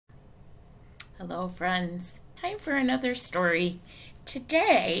Hello, friends. Time for another story.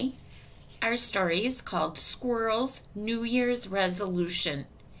 Today, our story is called Squirrel's New Year's Resolution.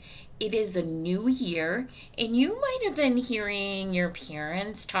 It is a new year, and you might have been hearing your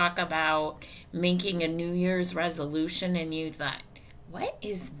parents talk about making a New Year's resolution, and you thought, what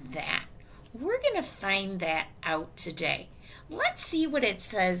is that? We're going to find that out today. Let's see what it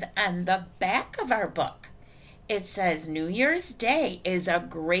says on the back of our book. It says New Year's Day is a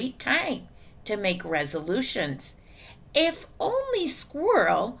great time to make resolutions. If only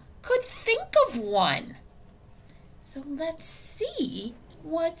Squirrel could think of one. So let's see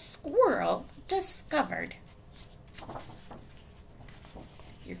what Squirrel discovered.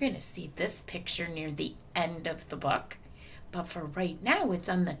 You're going to see this picture near the end of the book, but for right now it's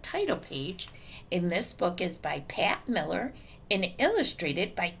on the title page, and this book is by Pat Miller and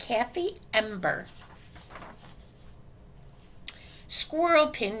illustrated by Kathy Ember. Squirrel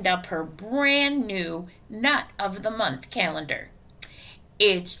pinned up her brand new Nut of the Month calendar.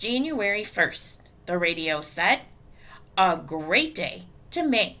 It's January 1st, the radio said. A great day to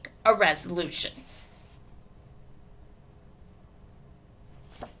make a resolution.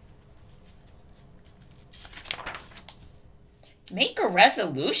 Make a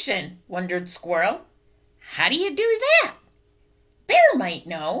resolution, wondered Squirrel. How do you do that? Bear might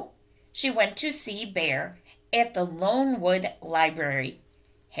know. She went to see Bear at the Lonewood Library.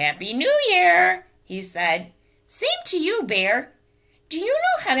 Happy New Year, he said. Same to you, Bear. Do you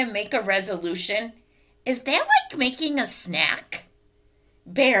know how to make a resolution? Is that like making a snack?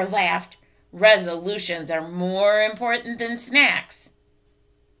 Bear laughed. Resolutions are more important than snacks.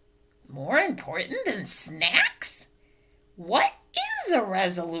 More important than snacks? What is a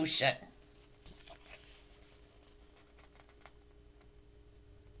resolution?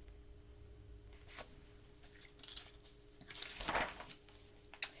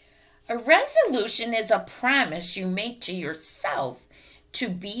 A resolution is a promise you make to yourself to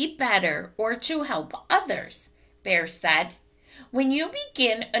be better or to help others, Bear said. When you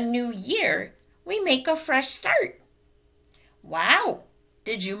begin a new year, we make a fresh start. Wow,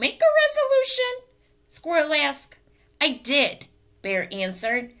 did you make a resolution? Squirrel asked. I did, Bear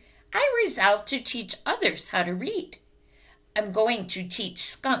answered. I resolved to teach others how to read. I'm going to teach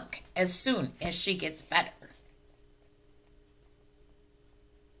Skunk as soon as she gets better.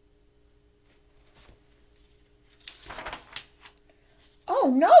 Oh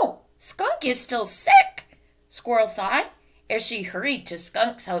no, Skunk is still sick, Squirrel thought as she hurried to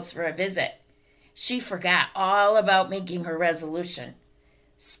Skunk's house for a visit. She forgot all about making her resolution.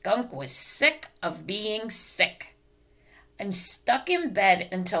 Skunk was sick of being sick. I'm stuck in bed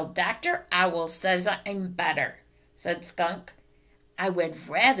until Dr. Owl says I'm better, said Skunk. I would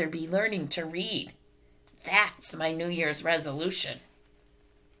rather be learning to read. That's my New Year's resolution.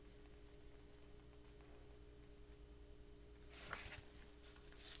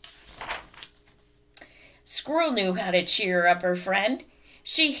 Squirrel knew how to cheer up her friend.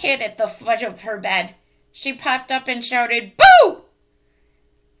 She hid at the foot of her bed. She popped up and shouted, Boo!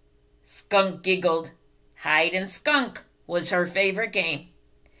 Skunk giggled. Hide and skunk was her favorite game.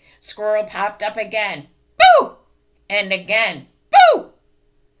 Squirrel popped up again. Boo! And again. Boo!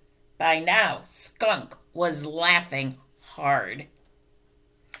 By now, Skunk was laughing hard.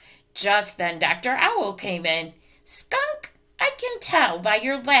 Just then, Dr. Owl came in. Skunk, I can tell by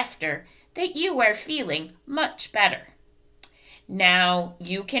your laughter that you are feeling much better. Now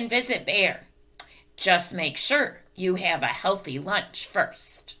you can visit Bear. Just make sure you have a healthy lunch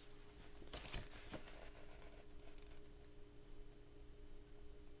first.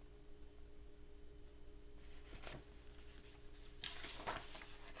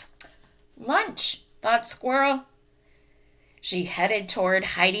 Lunch, thought Squirrel. She headed toward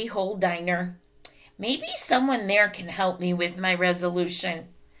Hidey Hole Diner. Maybe someone there can help me with my resolution.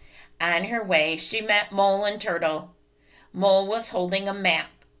 On her way, she met Mole and Turtle. Mole was holding a map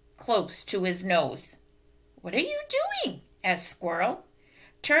close to his nose. What are you doing? Asked Squirrel.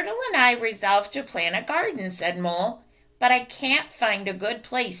 Turtle and I resolved to plant a garden, said Mole, but I can't find a good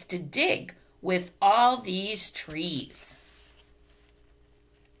place to dig with all these trees.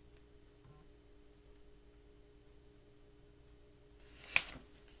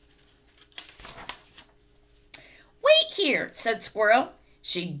 Wait here, said Squirrel.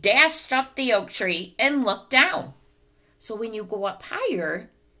 She dashed up the oak tree and looked down. So when you go up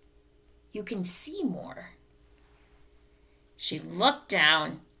higher, you can see more. She looked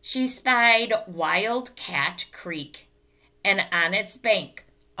down. She spied Wildcat Creek, and on its bank,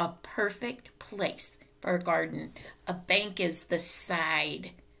 a perfect place for a garden. A bank is the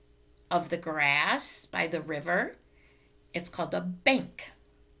side of the grass by the river. It's called a bank.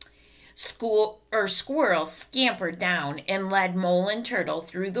 Squirrel scampered down and led Mole and Turtle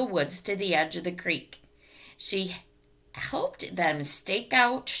through the woods to the edge of the creek. She helped them stake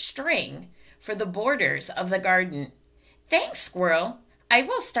out string for the borders of the garden. "Thanks, Squirrel. I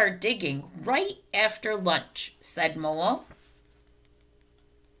will start digging right after lunch," said Mole.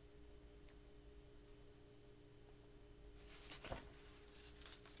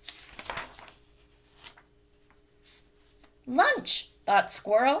 "Lunch," thought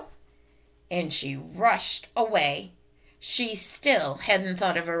Squirrel, and she rushed away. She still hadn't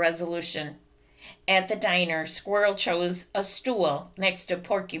thought of a resolution. At the diner, Squirrel chose a stool next to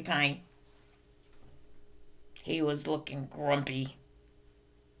Porcupine. He was looking grumpy.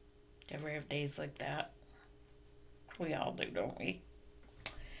 Ever have days like that? We all do, don't we?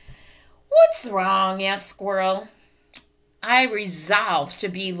 "What's wrong?" asked Squirrel. "I resolved to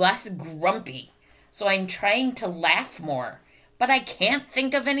be less grumpy, so I'm trying to laugh more, but I can't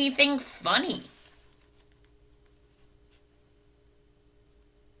think of anything funny."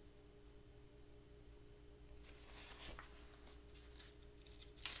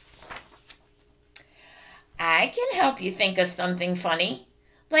 "I can help you think of something funny.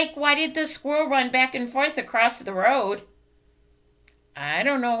 Like, why did the squirrel run back and forth across the road?" "I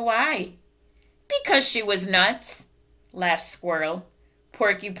don't know why." "Because she was nuts," laughed Squirrel.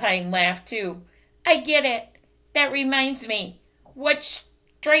 Porcupine laughed too. "I get it. That reminds me. What's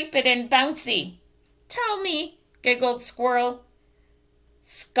striped and bouncy?" "Tell me," giggled Squirrel.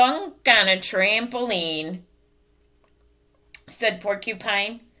 "Skunk on a trampoline," said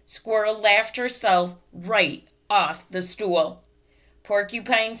Porcupine. Squirrel laughed herself right off the stool.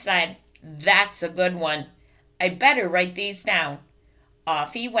 Porcupine said, "That's a good one. I'd better write these down."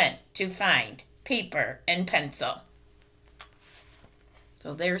 Off he went to find paper and pencil.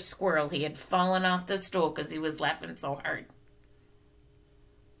 So there's Squirrel. He had fallen off the stool because he was laughing so hard.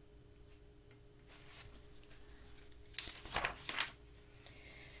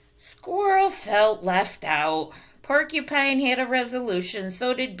 Squirrel felt left out. Porcupine had a resolution,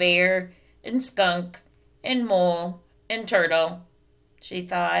 so did Bear and Skunk and Mole and Turtle. She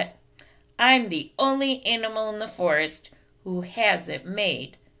thought, "I'm the only animal in the forest who hasn't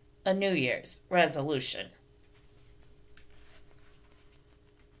made a New Year's resolution."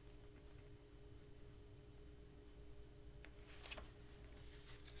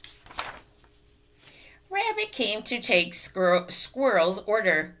 Rabbit came to take Squirrel's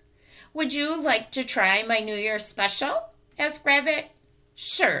order. "Would you like to try my New Year's special?" asked Rabbit.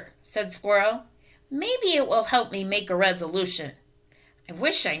 "Sure," said Squirrel. "Maybe it will help me make a resolution. I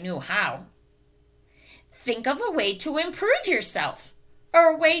wish I knew how." "Think of a way to improve yourself, or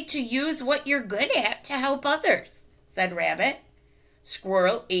a way to use what you're good at to help others," said Rabbit.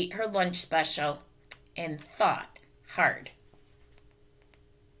 Squirrel ate her lunch special and thought hard.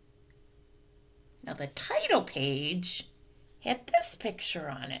 Now the title page had this picture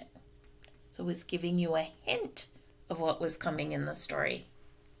on it. So it was giving you a hint of what was coming in the story.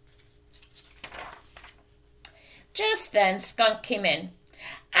 Just then, Skunk came in.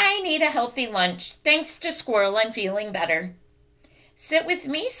 "I need a healthy lunch. Thanks to Squirrel, I'm feeling better." "Sit with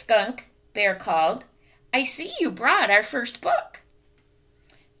me, Skunk," Bear called. "I see you brought our first book."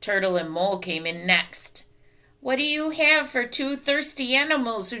 Turtle and Mole came in next. "What do you have for two thirsty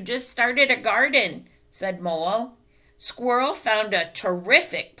animals who just started a garden?" said Mole. "Squirrel found a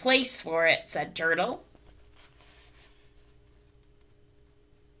terrific place for it," said Turtle.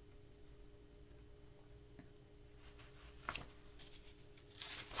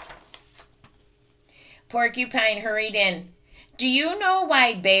 Porcupine hurried in. "Do you know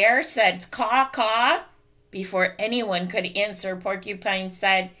why Bear said caw caw?" Before anyone could answer, Porcupine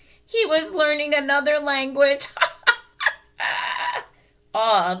said, "He was learning another language."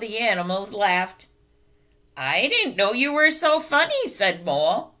 All the animals laughed. "I didn't know you were so funny," said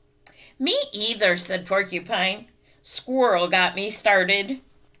Mole. "Me either," said Porcupine. "Squirrel got me started."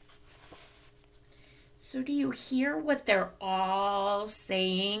 So do you hear what they're all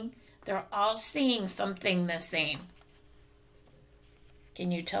saying? They're all saying something the same.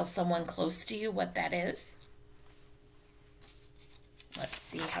 Can you tell someone close to you what that is? Let's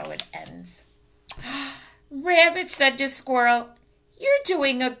see how it ends. Rabbit said to Squirrel, "You're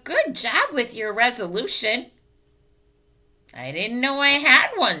doing a good job with your resolution." "I didn't know I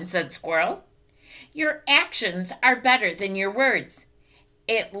had one," said Squirrel. "Your actions are better than your words.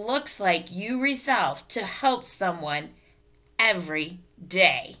 It looks like you resolve to help someone every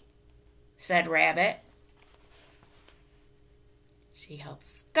day," said Rabbit. She helped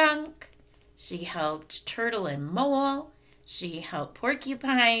Skunk. She helped Turtle and Mole. She helped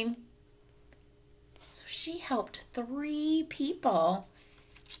Porcupine. So she helped 3 people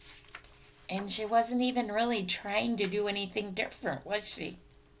And she wasn't even really trying to do anything different, was she?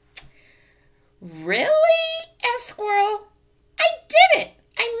 Really? Asked Squirrel. I did it!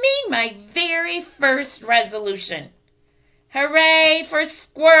 I made my very first resolution. Hooray for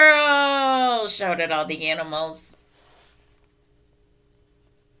Squirrel! Shouted all the animals.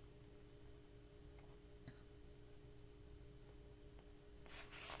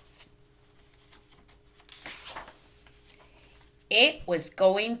 It was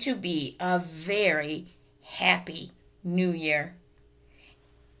going to be a very happy new year.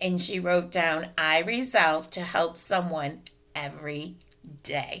 And she wrote down, I resolve to help someone every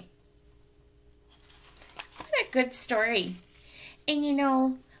day. What a good story. And you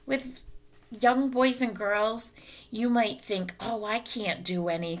know, with young boys and girls, you might think, oh, I can't do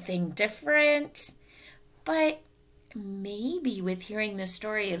anything different. But maybe with hearing the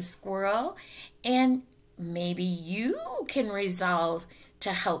story of Squirrel, and maybe you can resolve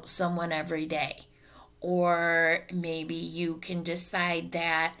to help someone every day. Or maybe you can decide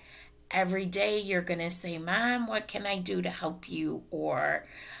that every day you're going to say, Mom, what can I do to help you? Or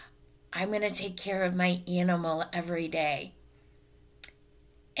I'm going to take care of my animal every day.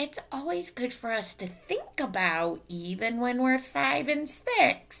 It's always good for us to think about, even when we're 5 and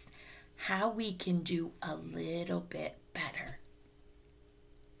 6, how we can do a little bit better.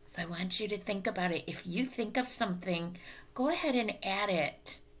 So I want you to think about it. If you think of something, go ahead and add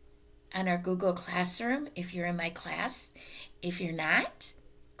it on our Google Classroom if you're in my class. If you're not,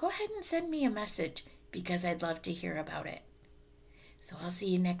 go ahead and send me a message because I'd love to hear about it. So I'll see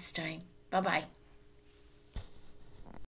you next time. Bye-bye.